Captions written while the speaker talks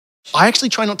I actually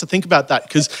try not to think about that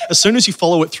because as soon as you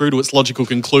follow it through to its logical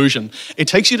conclusion, it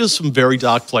takes you to some very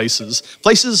dark places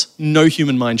no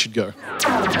human mind should go.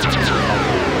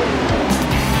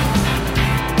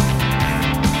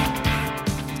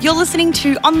 You're listening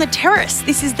to On the Terrace.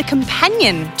 This is the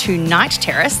companion to Night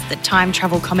Terrace, the time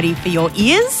travel comedy for your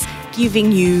ears,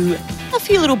 giving you a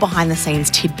few little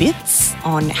behind-the-scenes tidbits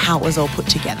on how it was all put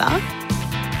together.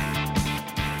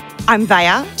 I'm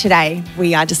Vaya. Today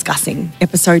we are discussing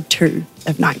episode 2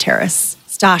 of Night Terrace,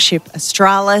 Starship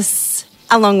Australis,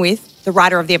 along with the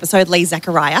writer of the episode, Lee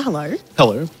Zachariah. Hello.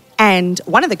 Hello. And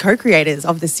one of the co-creators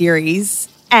of the series,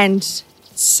 and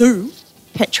Sue,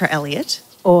 Petra Elliott.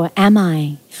 Or am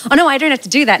I? Oh, no, I don't have to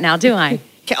do that now, do I?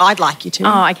 I'd like you to.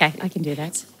 Oh, okay, I can do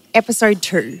that. Episode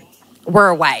 2, we're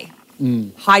away.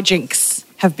 Hijinks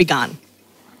have begun.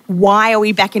 Why are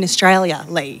we back in Australia,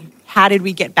 Lee? How did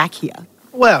we get back here?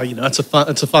 Well, it's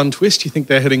a fun twist. You think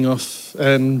they're heading off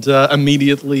and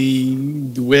immediately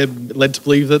we're led to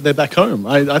believe that they're back home.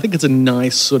 I think it's a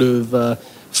nice sort of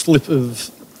flip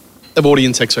of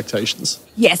audience expectations.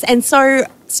 Yes, and so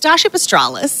Starship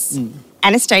Australis,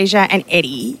 Anastasia and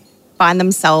Eddie find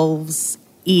themselves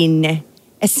in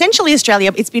essentially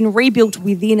Australia. It's been rebuilt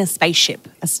within a spaceship,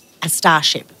 a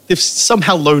starship. They've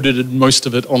somehow loaded most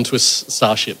of it onto a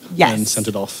starship Yes. and sent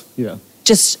it off. Yeah.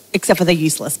 Just except for the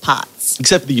useless parts.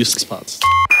 Except for the useless parts.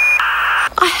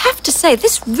 I have to say,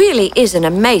 this really is an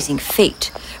amazing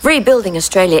feat. Rebuilding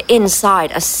Australia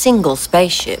inside a single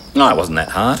spaceship. No, it wasn't that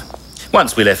hard.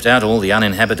 Once we left out all the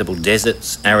uninhabitable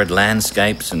deserts, arid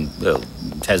landscapes and, well,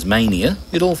 Tasmania,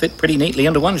 it all fit pretty neatly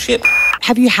under one ship.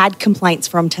 Have you had complaints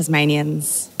from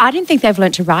Tasmanians? I don't think they've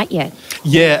learnt to write yet.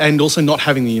 Yeah, and also not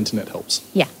having the internet helps.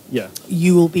 Yeah. Yeah.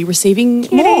 You will be receiving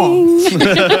more.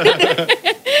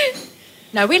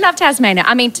 No, we love Tasmania.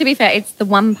 I mean, to be fair, it's the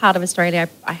one part of Australia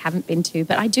I haven't been to,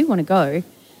 but I do want to go.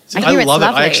 I hear it's love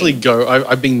lovely. it. I actually go.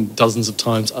 I've been dozens of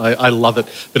times. I love it.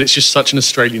 But it's just such an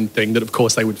Australian thing that, of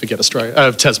course, they would forget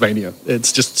Tasmania.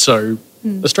 It's just so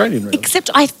Australian, really. Except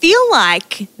I feel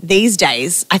like these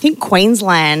days, I think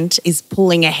Queensland is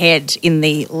pulling ahead in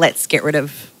the let's get rid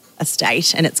of a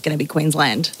state and it's going to be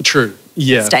Queensland True.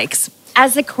 Yeah. stakes.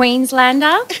 As a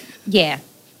Queenslander, yeah.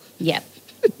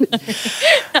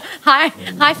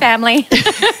 Hi, family.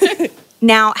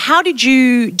 Now, how did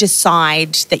you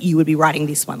decide that you would be writing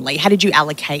this one, Lee? How did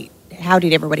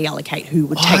everybody allocate who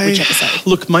would take which episode?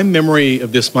 Look, my memory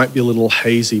of this might be a little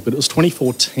hazy, but it was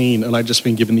 2014 and I'd just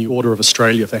been given the Order of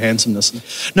Australia for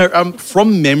handsomeness. No,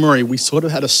 from memory, we sort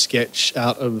of had a sketch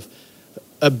out of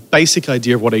a basic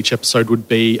idea of what each episode would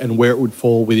be and where it would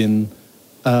fall within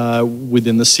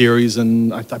the series.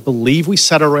 And I believe we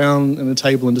sat around at a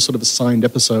table and just sort of assigned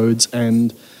episodes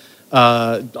and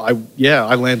I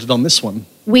landed on this one.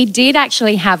 We did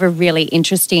actually have a really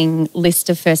interesting list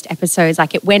of first episodes.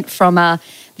 Like it went from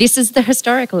this is the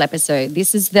historical episode,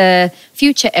 this is the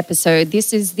future episode,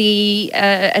 this is the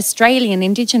Australian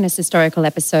Indigenous historical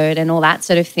episode and all that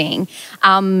sort of thing.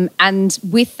 And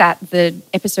with that, the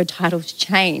episode titles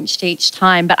changed each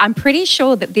time. But I'm pretty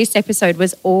sure that this episode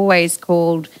was always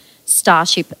called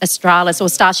Starship Australis or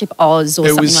Starship Oz or something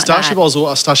like that. It was Starship Oz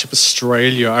or Starship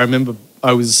Australia. I remember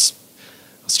I was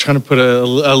trying to put a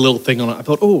little thing on it. I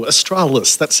thought,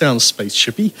 Australis, that sounds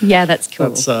spaceshipy. Yeah, that's cool.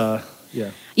 That's,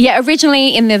 yeah. Yeah,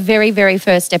 originally in the very, very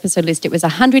first episode list, it was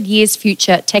 100 Years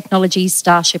Future Technology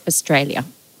Starship Australia.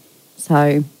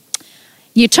 So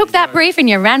you took that brief and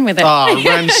you ran with it. I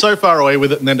ran so far away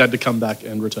with it and then had to come back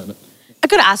and return it. I've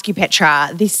got to ask you,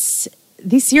 Petra, this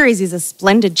series is a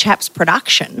Splendid Chaps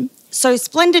production. So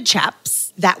Splendid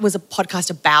Chaps, that was a podcast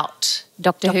about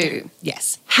Doctor Who.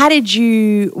 Yes. How did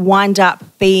you wind up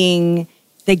being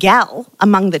the gal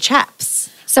among the chaps?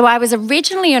 So I was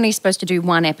originally only supposed to do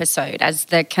one episode as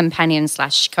the companion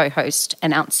 / co-host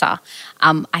announcer.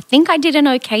 I think I did an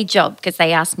okay job because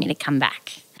they asked me to come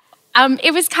back.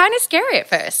 It was kind of scary at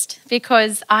first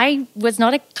because I was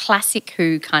not a classic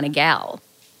Who kind of gal.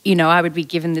 You know, I would be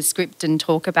given the script and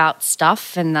talk about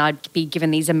stuff and I'd be given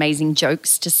these amazing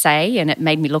jokes to say and it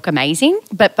made me look amazing.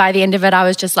 But by the end of it, I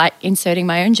was just like inserting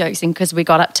my own jokes in because we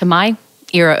got up to my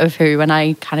era of Who and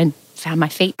I kind of found my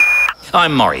feet.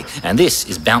 I'm Maury, and this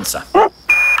is Bouncer.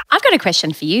 I've got a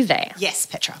question for you there. Yes,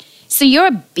 Petra. So you're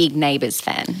a big Neighbours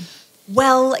fan.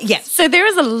 Well, yes. So there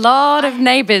is a lot of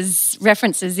Neighbours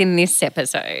references in this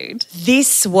episode.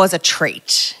 This was a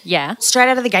treat. Yeah. Straight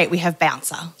out of the gate, we have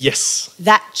Bouncer. Yes.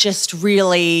 That just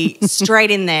really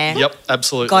straight in there. Yep,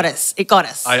 absolutely. Got us. It got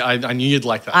us. I knew you'd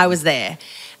like that. I was there.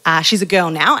 She's a girl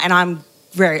now, and I'm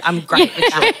great with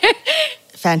that.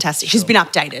 Fantastic. She's been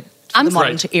updated. to the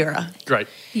modern Great. era. Great.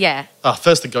 Yeah.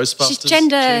 First the Ghostbusters. She's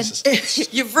gender-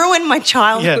 Jesus. You've ruined my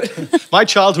childhood. Yeah. My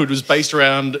childhood was based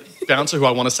around Bouncer, who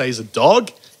I want to say is a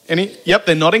dog. Yep,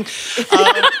 they're nodding.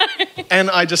 And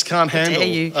I just can't handle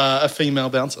you. a female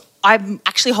Bouncer. I'm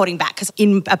actually holding back because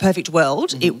in a perfect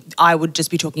world, I would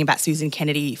just be talking about Susan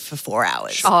Kennedy for 4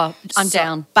 hours. Oh, I'm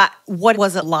down. But what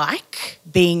was it like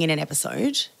being in an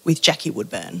episode with Jackie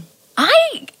Woodburn?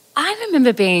 I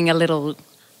remember being a little,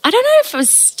 I don't know if it was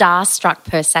starstruck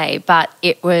per se, but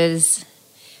it was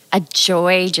a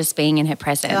joy just being in her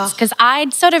presence. Because I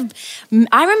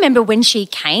remember when she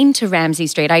came to Ramsay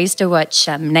Street, I used to watch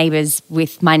Neighbours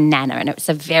with my nana, and it was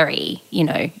a very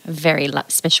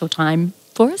special time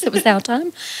for us. It was our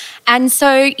time. And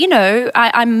so,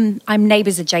 I'm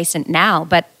Neighbours adjacent now,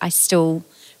 but I still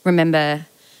remember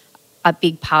a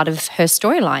big part of her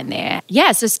storyline there.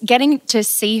 Yeah, so getting to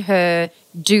see her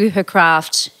do her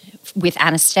craft with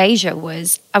Anastasia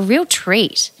was a real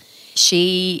treat.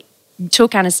 She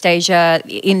took Anastasia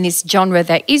in this genre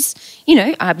that is,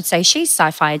 I would say she's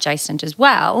sci-fi adjacent as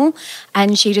well.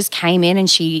 And she just came in and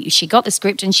she got the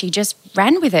script and she just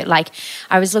ran with it. Like,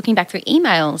 I was looking back through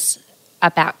emails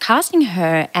about casting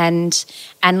her and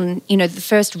the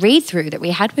first read-through that we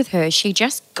had with her, she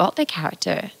just got the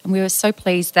character. And we were so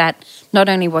pleased that not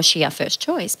only was she our first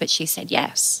choice, but she said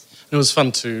yes. It was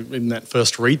fun too in that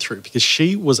first read-through because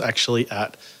she was actually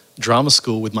at drama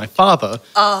school with my father.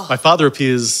 Oh. My father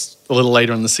appears a little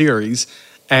later in the series,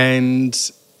 and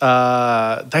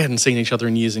they hadn't seen each other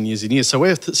in years and years and years. So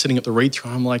we're sitting at the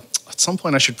read-through. I'm like, at some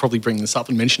point I should probably bring this up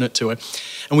and mention it to her.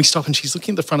 And we stop and she's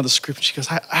looking at the front of the script and she goes,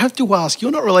 I have to ask,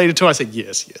 you're not related to her? I said,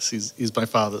 yes, he's my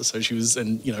father. So she was,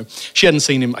 and she hadn't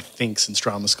seen him, I think, since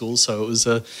drama school. So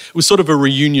it was sort of a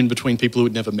reunion between people who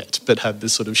had never met but had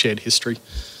this sort of shared history.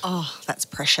 Oh, that's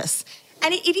precious.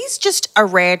 And it is just a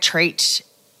rare treat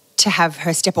to have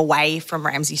her step away from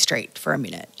Ramsay Street for a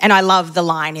minute. And I love the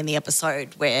line in the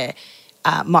episode where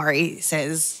Maury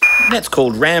says, That's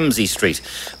called Ramsay Street,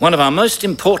 one of our most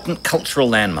important cultural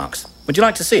landmarks. Would you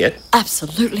like to see it?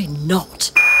 Absolutely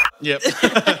not. Yep.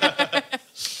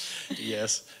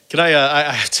 Yes. Can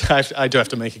I do have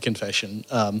to make a confession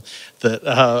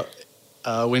that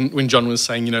when John was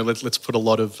saying, let's put a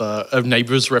lot of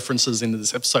Neighbours references into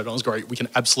this episode, I was great. We can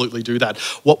absolutely do that.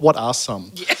 What are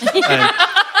some? Yeah.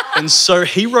 And so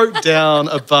he wrote down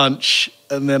a bunch,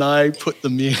 and then I put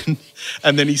them in,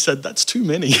 and then he said, that's too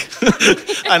many.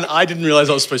 And I didn't realise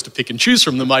I was supposed to pick and choose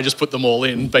from them. I just put them all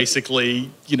in, basically,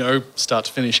 start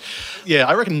to finish. Yeah,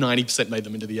 I reckon 90% made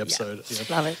them into the episode. Yeah.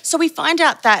 Love it. So we find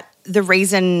out that the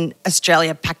reason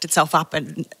Australia packed itself up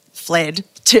and fled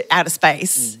to outer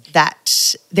space,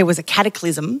 that there was a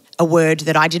cataclysm, a word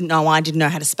that I didn't know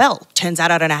how to spell. Turns out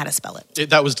I don't know how to spell it.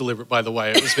 That was deliberate, by the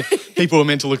way. It was people were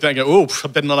meant to look at that and go, oh, I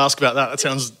better not ask about that. That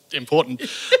sounds important.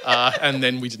 And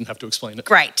then we didn't have to explain it.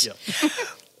 Great. Yeah.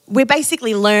 We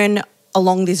basically learn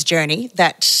along this journey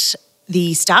that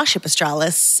the Starship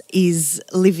Australis is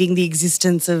living the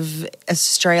existence of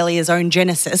Australia's own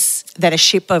genesis, that a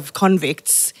ship of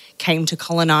convicts came to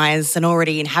colonise an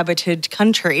already inhabited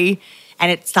country,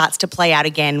 and it starts to play out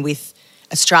again with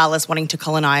Australis wanting to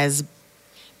colonise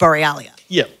Borealia.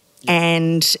 Yeah.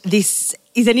 And this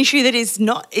is an issue that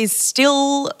is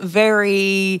still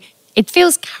very... It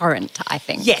feels current, I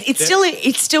think. Yeah, it's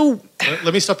still...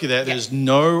 Let me stop you there. There's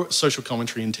no social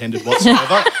commentary intended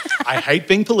whatsoever. I hate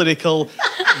being political.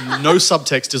 No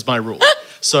subtext is my rule.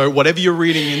 So whatever you're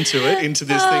reading into this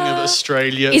thing of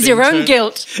Australia... Is your own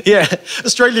guilt. Yeah.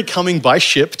 Australia coming by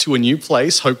ship to a new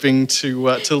place, hoping to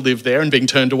live there and being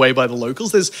turned away by the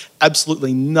locals. There's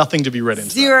absolutely nothing to be read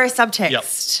into Zero that. subtext. Yep.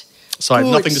 So I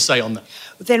have nothing to say on that.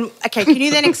 Then, okay, can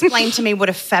you then explain to me what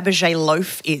a Fabergé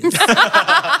loaf is?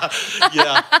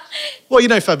 Yeah. Well,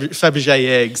 Fabergé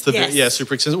eggs. Yes. Yeah,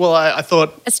 super expensive. Well, I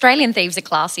thought... Australian thieves are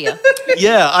classier.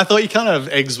 Yeah, I thought you can't have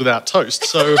eggs without toast.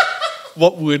 So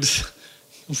what would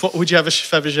you have a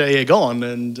Fabergé egg on?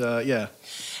 And, yeah.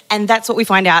 And that's what we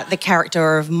find out the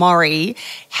character of Maury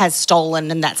has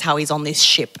stolen, and that's how he's on this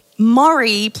ship.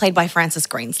 Maury, played by Francis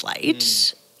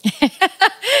Greenslade...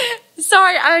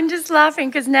 Sorry, I'm just laughing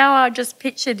because now I just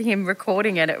pictured him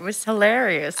recording it. It was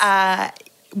hilarious.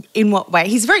 In what way?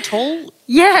 He's very tall.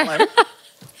 Yeah.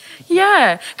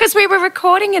 Yeah, because we were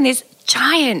recording in this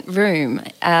giant room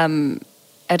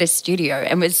at a studio,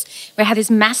 and we had this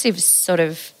massive sort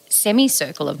of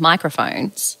semicircle of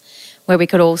microphones where we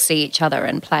could all see each other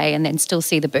and play and then still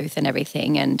see the booth and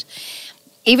everything. And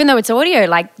even though it's audio,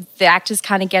 like the actors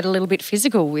kind of get a little bit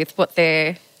physical with what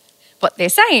they're what they're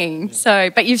saying. So,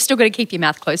 but you've still got to keep your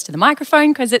mouth close to the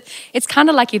microphone because it's kind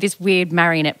of like you're this weird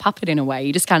marionette puppet in a way.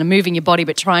 You're just kind of moving your body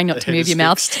but trying not to move your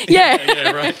mouth.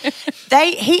 Yeah, right.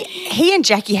 He and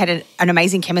Jackie had an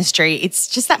amazing chemistry. It's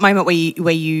just that moment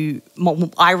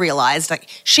I realised, like,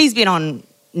 she's been on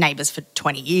Neighbours for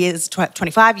 20 years,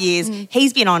 25 years.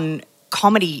 He's been on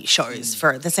comedy shows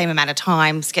for the same amount of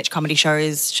time, sketch comedy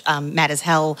shows, Mad as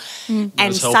Hell.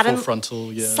 And Full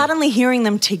Frontal, suddenly hearing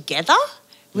them together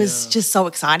was just so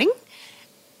exciting.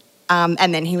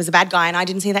 And then he was a bad guy and I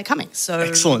didn't see that coming. So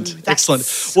excellent.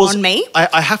 Well, on me.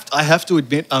 I have to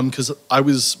admit, because I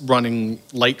was running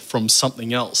late from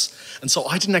something else. And so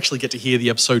I didn't actually get to hear the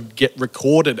episode get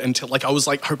recorded until, like, I was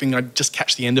like hoping I'd just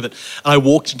catch the end of it. And I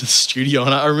walked into the studio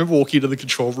and I remember walking into the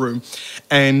control room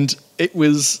and it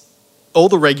was all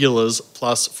the regulars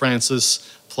plus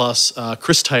Francis plus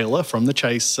Chris Taylor from The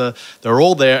Chase. They're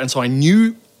all there. And so I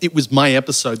knew it was my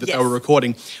episode that they were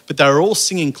recording, but they were all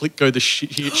singing Click Go the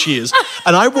Shears.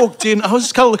 And I walked in, I was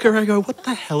just kind of looking around and go, what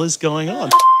the hell is going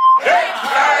on?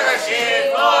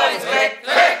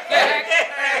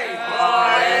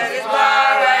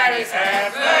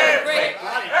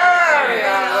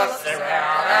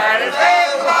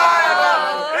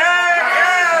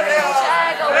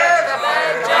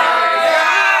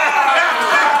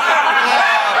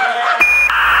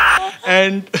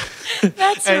 And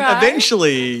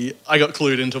eventually I got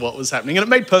clued into what was happening. And it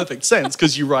made perfect sense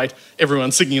because you write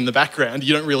everyone singing in the background.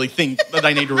 You don't really think that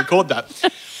they need to record that.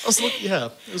 I was like,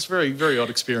 it was a very, very odd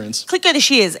experience. Click Go the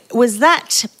Shears, was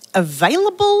that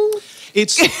available?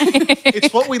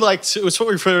 It's what we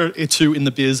refer to in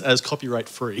the biz as copyright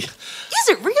free. Is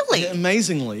it really? Yeah,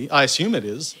 amazingly, I assume it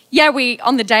is. Yeah,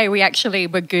 on the day we actually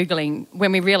were Googling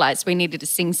when we realised we needed to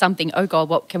sing something. Oh God,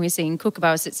 what can we sing?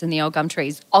 Kookaburra Sits in the Old Gum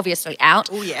Trees, obviously out.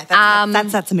 Oh yeah,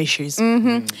 that's had some issues.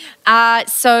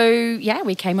 So yeah,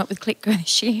 we came up with Click Go the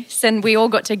Shears and we all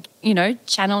got to,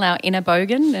 channel our inner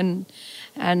bogan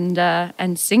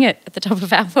and sing it at the top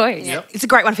of our voice. Yep. It's a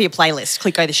great one for your playlist,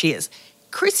 Click Go the Shears.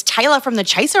 Chris Taylor from The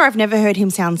Chaser, I've never heard him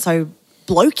sound so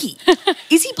blokey.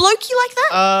 Is he blokey like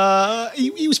that?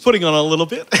 He was putting on a little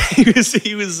bit.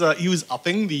 he was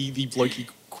upping the blokey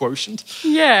quotient.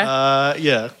 Yeah.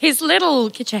 Yeah. His little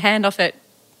get your hand off it,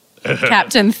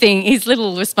 Captain thing. His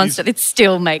little response to it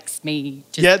still makes me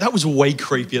just that was way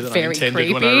creepier than I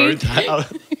intended when I wrote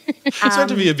that. It's meant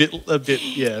to be a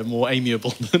bit more amiable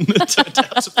than it turned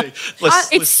out to be.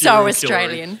 It's so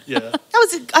Australian. Yeah. That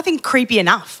was, I think, creepy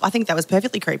enough. I think that was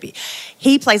perfectly creepy.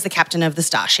 He plays the captain of the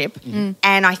Starship,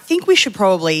 and I think we should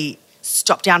probably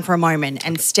stop down for a moment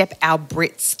and step our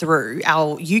Brits through,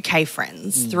 our UK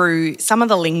friends, through some of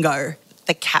the lingo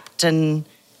the captain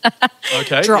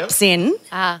drops in,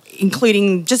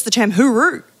 including just the term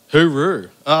hooroo. Hooroo.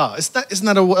 Isn't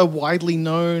that a widely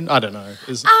known? I don't know.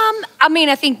 I mean,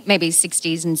 I think maybe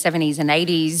 60s and 70s and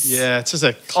 80s. Yeah, it's just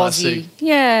a classic. Aussie.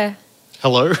 Yeah.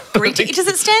 Hello. Greeting. Does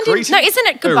it stand in? No, isn't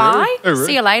it goodbye? Hooroo.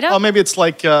 See you later. Oh, maybe it's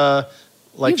like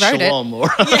shalom or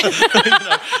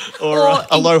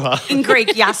aloha. In Greek,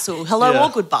 yasu, hello or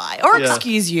goodbye, or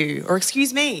excuse you, or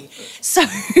excuse me. So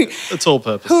it's all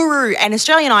purpose. Hooroo, and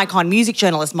Australian icon, music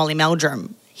journalist Molly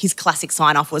Meldrum, his classic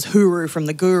sign-off was hooroo from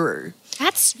the guru.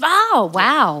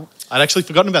 Wow. I'd actually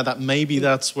forgotten about that. Maybe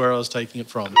that's where I was taking it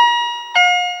from.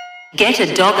 Get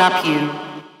a dog up you.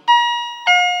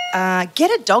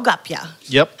 Get a dog up ya.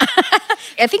 Yep.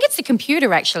 I think it's the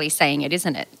computer actually saying it,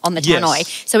 isn't it, on the tannoy?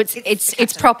 So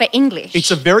it's proper English. It's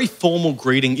a very formal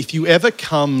greeting. If you ever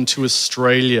come to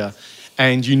Australia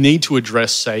and you need to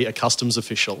address, say, a customs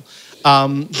official,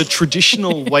 the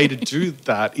traditional way to do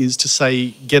that is to say,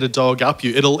 get a dog up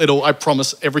you. It'll. I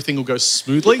promise everything will go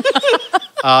smoothly.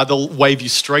 They'll wave you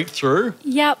straight through.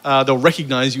 Yep. They'll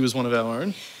recognise you as one of our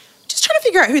own. Just trying to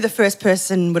figure out who the first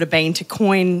person would have been to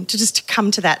come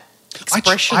to that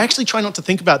expression. I actually try not to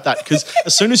think about that because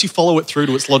as soon as you follow it through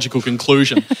to its logical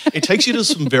conclusion, it takes you to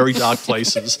some very dark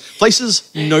places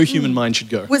no human mind should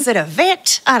go. Was it a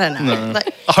vet? I don't know. No.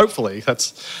 Hopefully.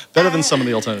 That's better than some of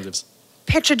the alternatives.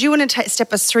 Petra, do you want to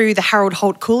step us through the Harold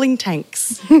Holt cooling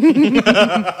tanks? Poor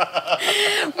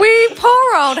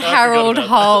old Harold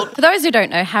Holt. For those who don't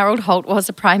know, Harold Holt was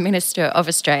a Prime Minister of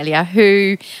Australia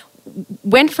who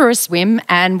went for a swim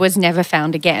and was never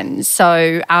found again.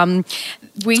 So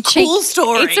cool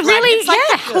story. It's really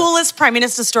the coolest Prime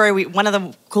Minister story. One of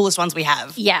the coolest ones we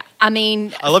have. Yeah, I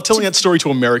mean, I love telling that story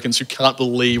to Americans who can't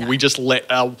believe we just let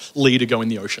our leader go in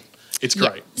the ocean. It's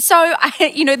great. Yeah. So,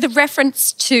 the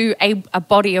reference to a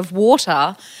body of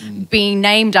water being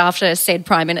named after said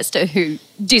Prime Minister who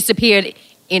disappeared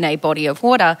in a body of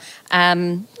water.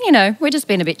 We're just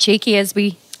being a bit cheeky as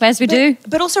we do.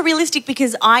 But also realistic,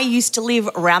 because I used to live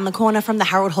around the corner from the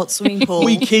Harold Holt swimming pool.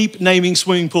 We keep naming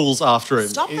swimming pools after him.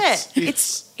 Stop it.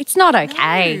 It's not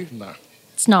okay. No.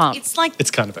 It's not. It's like...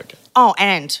 It's kind of okay. Oh,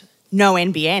 and no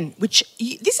NBN, which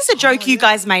this is a joke you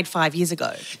guys made 5 years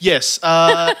ago. Yes.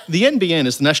 The NBN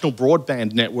is the National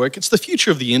Broadband Network. It's the future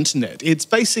of the internet. It's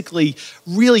basically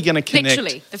really going to connect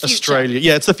Literally, the future. Australia.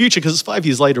 Yeah, it's the future because it's 5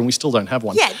 years later and we still don't have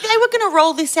one. Yeah, they were going to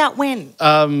roll this out when?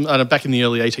 Back in the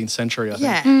early 18th century, I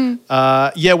think.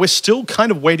 Yeah. We're still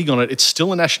kind of waiting on it. It's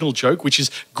still a national joke, which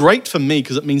is great for me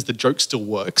because it means the joke still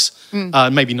works.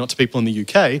 Maybe not to people in the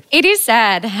UK. It is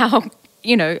sad how,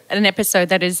 an episode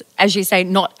that is, as you say,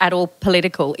 not at all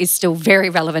political is still very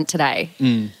relevant today.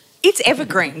 It's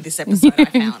evergreen, this episode, I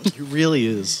found. It really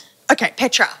is. Okay,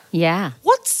 Petra. Yeah.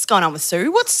 What's going on with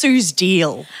Sue? What's Sue's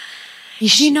deal?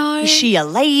 Is she a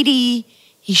lady?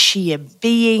 Is she a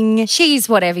being? She's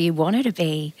whatever you want her to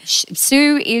be.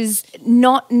 Sue is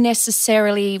not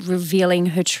necessarily revealing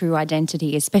her true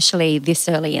identity, especially this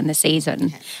early in the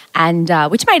season, and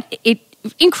which made it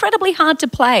incredibly hard to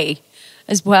play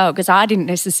as well, because I didn't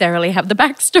necessarily have the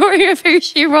backstory of who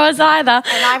she was either.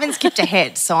 And I haven't skipped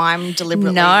ahead, so I'm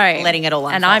deliberately letting it all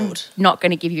unfold. And I'm not going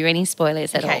to give you any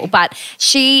spoilers at all. But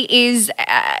she is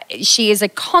a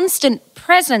constant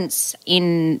presence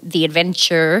in the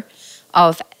adventure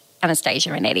of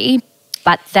Anastasia and Eddie,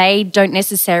 but they don't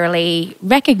necessarily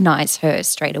recognise her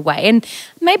straight away. And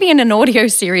maybe in an audio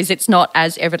series it's not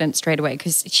as evident straight away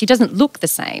because she doesn't look the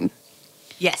same.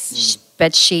 Yes.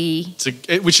 But she...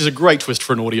 which is a great twist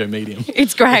for an audio medium.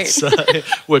 It's great. It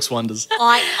works wonders.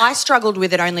 I struggled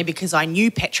with it only because I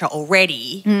knew Petra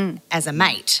already as a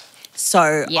mate.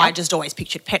 So I just always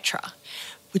pictured Petra,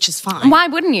 which is fine. Why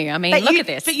wouldn't you? I mean, look at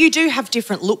this. But you do have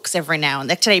different looks every now and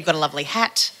then. Today you've got a lovely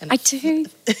hat. I do.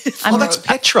 That's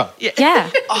Petra. Yeah.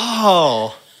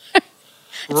 Oh,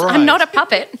 right. I'm not a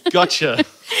puppet. Gotcha.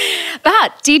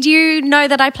 But did you know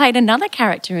that I played another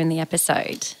character in the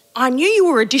episode? I knew you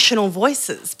were additional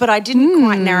voices, but I didn't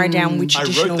quite narrow down which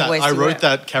additional voice I you were. wrote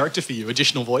that character for you,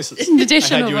 additional voices.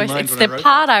 Additional voice. It's the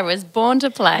part I was born to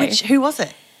play. Who was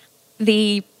it?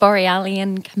 The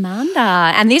Borealian Commander.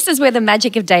 And this is where the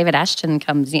magic of David Ashton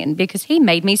comes in, because he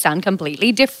made me sound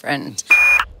completely different.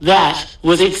 That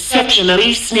was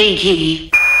exceptionally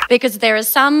sneaky. Because there are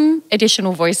some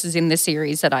additional voices in the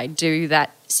series that I do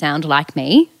that sound like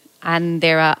me, and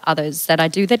there are others that I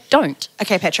do that don't.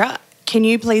 Okay, Petra, can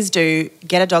you please do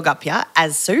Get a Dog Up Ya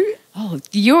as Sue? Oh,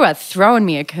 you are throwing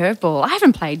me a curveball. I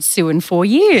haven't played Sue in 4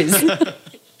 years.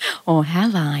 Or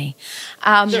have I?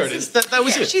 There it is. That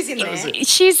was it. She's in there.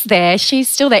 She's there. She's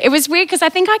still there. It was weird because I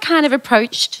think I kind of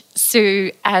approached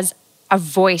Sue as a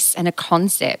voice and a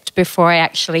concept before I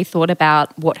actually thought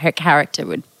about what her character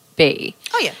would be.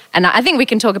 Oh, yeah. And I think we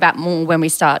can talk about more when we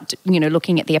start,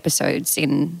 looking at the episodes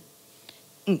in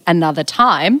another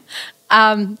time.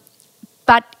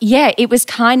 But, yeah, it was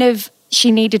kind of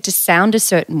she needed to sound a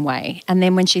certain way. And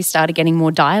then when she started getting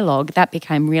more dialogue, that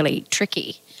became really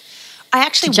tricky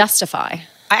to justify.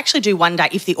 I actually do wonder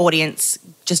if the audience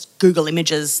just Google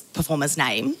images performers'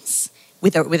 names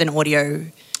with an audio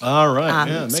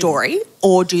story,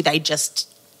 or do they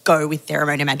just go with their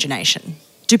own imagination?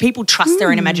 Do people trust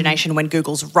their own imagination when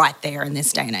Google's right there in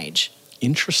this day and age?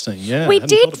 Interesting, yeah. We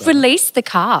did release the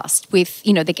cast with,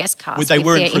 the guest cast. They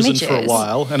were their in prison images. for a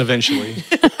while, and eventually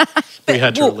we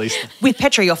had to release them. With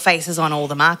Petra, your face is on all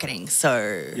the marketing,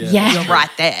 so Yeah. you're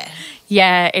right there.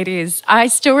 Yeah, it is. I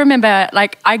still remember,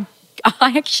 I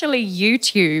actually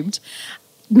YouTubed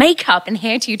makeup and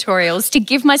hair tutorials to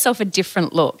give myself a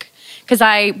different look because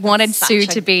I wanted Sue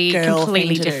to be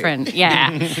completely different.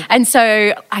 Yeah. And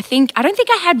so I don't think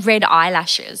I had red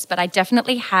eyelashes, but I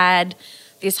definitely had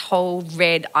this whole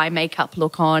red eye makeup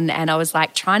look on, and I was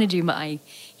trying to do my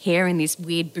hair in this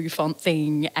weird bouffant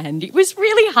thing, and it was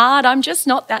really hard. I'm just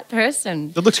not that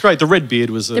person. It looks great. The red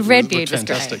beard was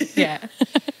fantastic. Great. Yeah.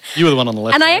 You were the one on the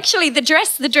left. And I actually, the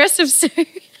dress of Sue,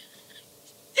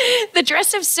 the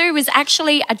dress of Sue was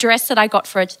actually a dress that I got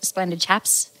for a Splendid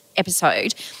Chaps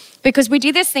episode, because we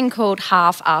did this thing called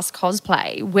half-ass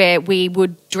cosplay where we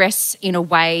would dress in a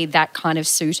way that kind of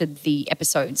suited the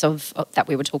episodes of that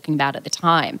we were talking about at the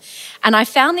time. And I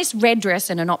found this red dress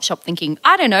in an op shop thinking,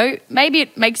 I don't know, maybe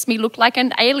it makes me look like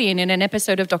an alien in an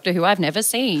episode of Doctor Who I've never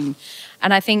seen.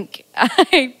 And I think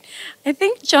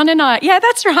John and I, yeah,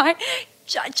 that's right.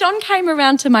 John came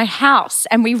around to my house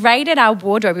and we raided our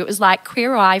wardrobe. It was like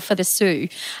Queer Eye for the Sue.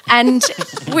 And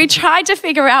we tried to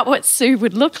figure out what Sue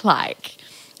would look like.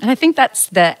 And I think that's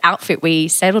the outfit we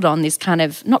settled on, this kind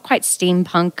of not quite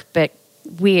steampunk but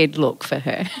weird look for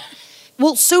her.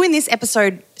 Well, Sue in this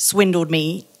episode swindled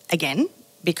me again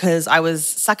because I was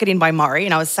suckered in by Maury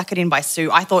and I was suckered in by Sue.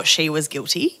 I thought she was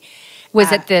guilty.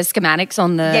 Was it the schematics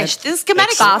on the the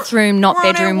schematics bathroom, not were on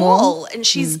her bedroom wall? And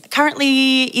she's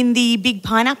currently in the Big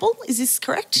Pineapple. Is this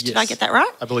correct? Yes. Did I get that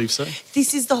right? I believe so.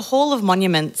 This is the Hall of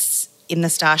Monuments in the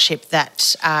Starship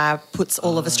that puts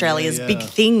all of Australia's yeah. big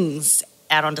things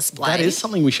out on display. That is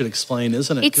something we should explain,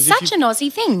 isn't it? It's 'Cause if such an Aussie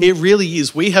thing. It really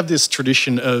is. We have this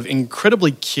tradition of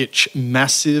incredibly kitsch,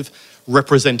 massive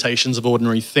representations of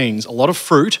ordinary things. A lot of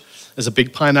fruit. There's a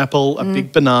big pineapple, a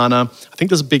big banana. I think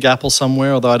there's a big apple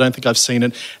somewhere, although I don't think I've seen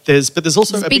it. There's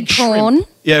also There's a big shrimp. prawn.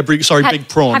 Yeah, big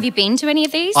prawn. Have you been to any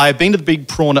of these? I've been to the big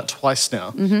prawn twice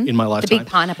now in my The lifetime. big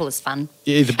pineapple is fun.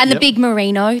 Yeah, and the big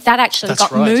merino, that actually That's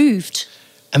got right. moved.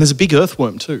 And there's a big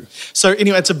earthworm too. So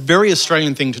anyway, it's a very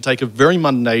Australian thing to take a very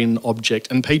mundane object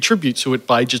and pay tribute to it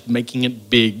by just making it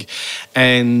big.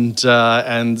 And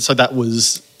so that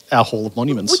was our Hall of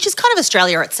Monuments. Which is kind of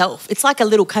Australia itself. It's like a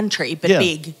little country, but Yeah,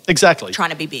 big. exactly. Trying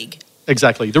to be big.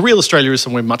 Exactly. The real Australia is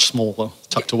somewhere much smaller,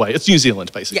 tucked away. It's New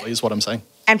Zealand, basically, is what I'm saying.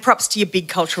 And props to your big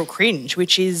cultural cringe,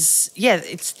 which is,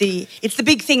 it's the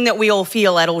big thing that we all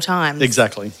feel at all times.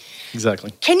 Exactly.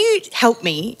 Can you help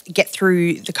me get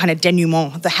through the kind of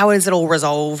denouement, how is it all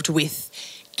resolved with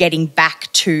getting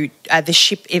back to, the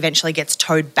ship eventually gets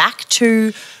towed back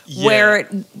to where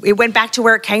it went back to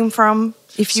where it came from,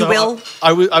 if you will?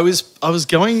 I was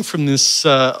going from this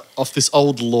off this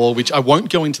old law, which I won't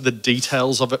go into the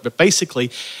details of it, but basically,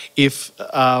 if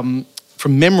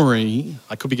from memory,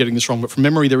 I could be getting this wrong, but from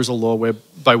memory, there is a law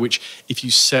by which if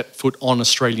you set foot on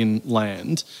Australian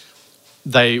land,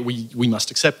 we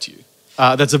must accept you.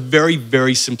 That's a very,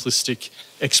 very simplistic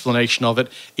explanation of it.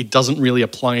 It doesn't really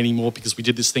apply anymore because we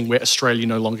did this thing where Australia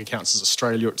no longer counts as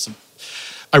Australia.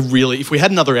 If we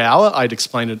had another hour, I'd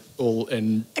explain it all.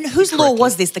 And whose law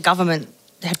was this? The government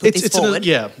had put this forward?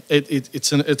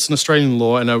 It's an Australian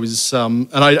law, and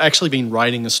I'd actually been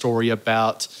writing a story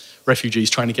about refugees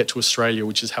trying to get to Australia,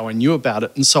 which is how I knew about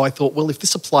it. And so I thought, well, if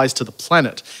this applies to the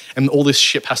planet, and all this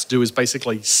ship has to do is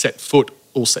basically set foot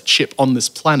or set ship on this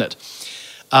planet,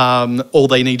 all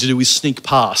they need to do is sneak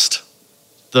past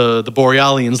the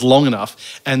Borealians long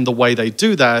enough. And the way they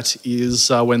do that is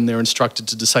when they're instructed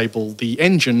to disable the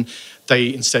engine,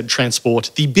 they instead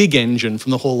transport the big engine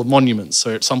from the Hall of Monuments.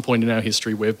 So at some point in our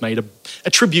history, we've made a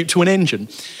tribute to an engine,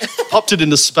 popped it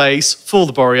into space, fool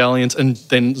the Borealians, and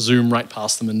then zoom right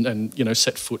past them and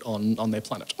set foot on their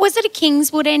planet. Was it a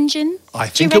Kingswood engine? I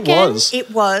think it was.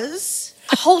 It was.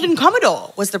 Holden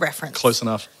Commodore was the reference. Close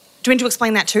enough. Do you want to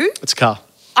explain that too? It's a car.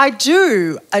 I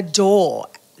do adore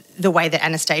the way that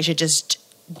Anastasia just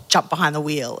jumped behind the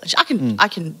wheel. I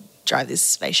can drive this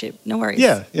spaceship, no worries.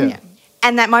 Yeah.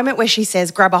 And that moment where she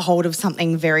says, grab a hold of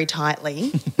something very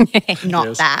tightly, not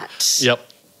Yes. that. Yep.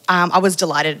 I was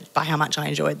delighted by how much I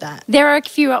enjoyed that. There are a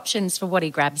few options for what he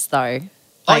grabs, though.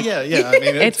 I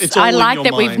mean, it's all I in like your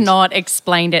that we've mind. not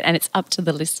explained it, and it's up to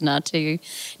the listener to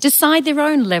decide their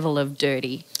own level of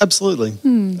dirty. Absolutely.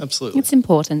 Absolutely. It's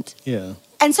important. Yeah.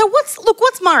 And so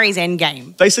what's Murray's end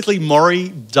game? Basically, Maury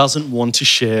doesn't want to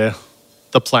share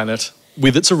the planet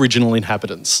with its original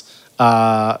inhabitants,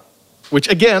 which,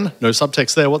 again, no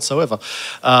subtext there whatsoever.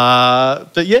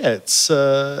 But yeah,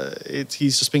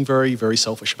 he's just being very, very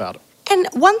selfish about it. And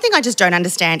one thing I just don't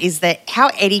understand is that how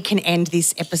Eddie can end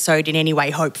this episode in any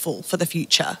way hopeful for the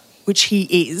future, which he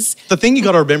is. The thing you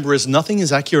got to remember is nothing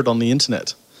is accurate on the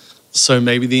internet. So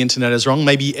maybe the internet is wrong.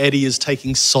 Maybe Eddie is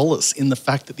taking solace in the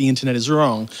fact that the internet is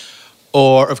wrong.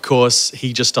 Or, of course,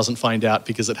 he just doesn't find out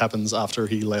because it happens after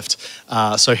he left.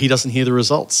 So he doesn't hear the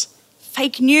results.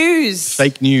 Fake news.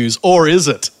 Fake news. Or is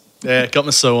it? Yeah, got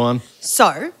my sew on.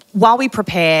 So, while we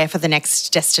prepare for the next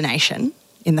destination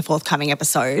in the forthcoming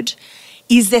episode,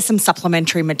 is there some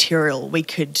supplementary material we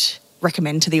could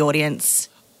recommend to the audience?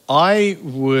 I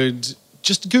would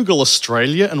just Google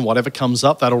Australia and whatever comes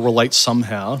up, that'll relate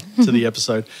somehow to the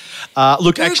episode.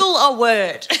 Google a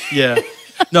word. Yeah.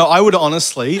 No, I would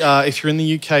honestly, if you're in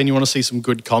the UK and you want to see some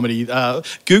good comedy,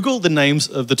 Google the names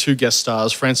of the two guest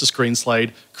stars, Francis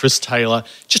Greenslade, Chris Taylor.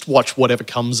 Just watch whatever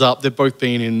comes up. They've both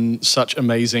been in such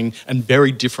amazing and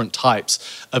very different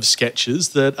types of sketches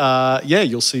that,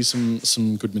 you'll see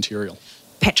some good material.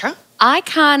 Petra? I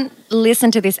can't listen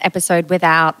to this episode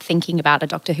without thinking about a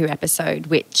Doctor Who episode,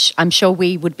 which I'm sure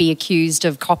we would be accused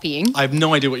of copying. I have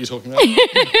no idea what you're talking about.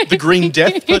 The Green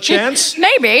Death, perchance?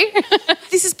 Maybe.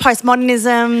 This is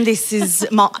postmodernism. This is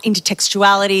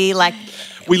intertextuality.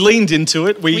 We leaned into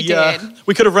it. We did.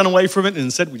 We could have run away from it, and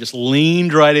instead we just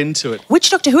leaned right into it.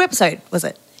 Which Doctor Who episode was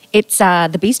it? It's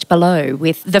The Beast Below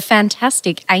with the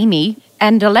fantastic Amy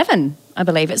and 11. I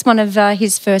believe. It's one of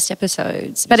his first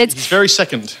episodes. But He's very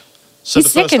second. So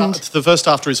He's second. The first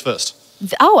after his first.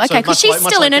 Oh, okay, So because much she's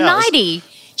like- still much in a like ours. 90.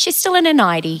 She's still in a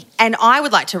 90. And I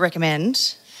would like to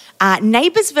recommend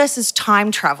Neighbours versus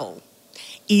Time Travel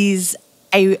is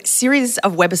a series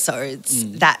of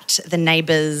webisodes that the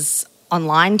Neighbours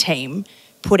online team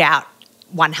put out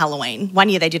one Halloween. One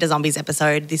year they did a zombies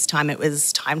episode. This time it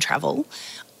was time travel.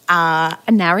 A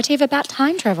narrative about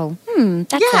time travel.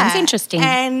 That sounds interesting.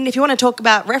 And if you want to talk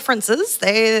about references,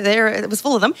 it was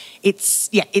full of them. It's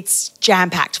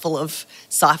jam-packed full of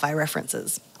sci-fi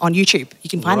references on YouTube. You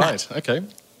can find that. Right, okay.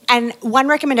 And one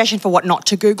recommendation for what not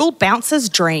to Google, Bouncer's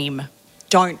Dream.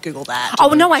 Don't Google that.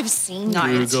 Oh, no, I've seen No, that.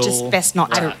 it's just Google. best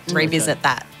not to revisit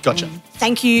that. Gotcha.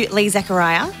 Thank you, Lee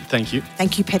Zachariah. Thank you.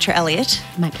 Thank you, Petra Elliott.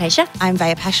 My pleasure. I'm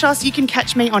Vaya Pashos. You can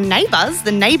catch me on Neighbours,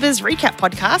 the Neighbours Recap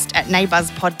podcast at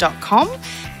neighbourspod.com.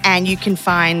 And you can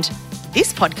find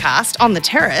this podcast on The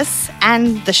Terrace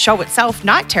and the show itself,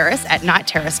 Night Terrace, at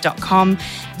nightterrace.com.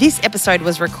 This episode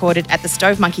was recorded at the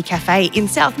Stove Monkey Cafe in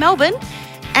South Melbourne.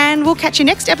 And we'll catch you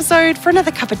next episode for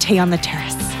another cup of tea on The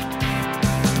Terrace.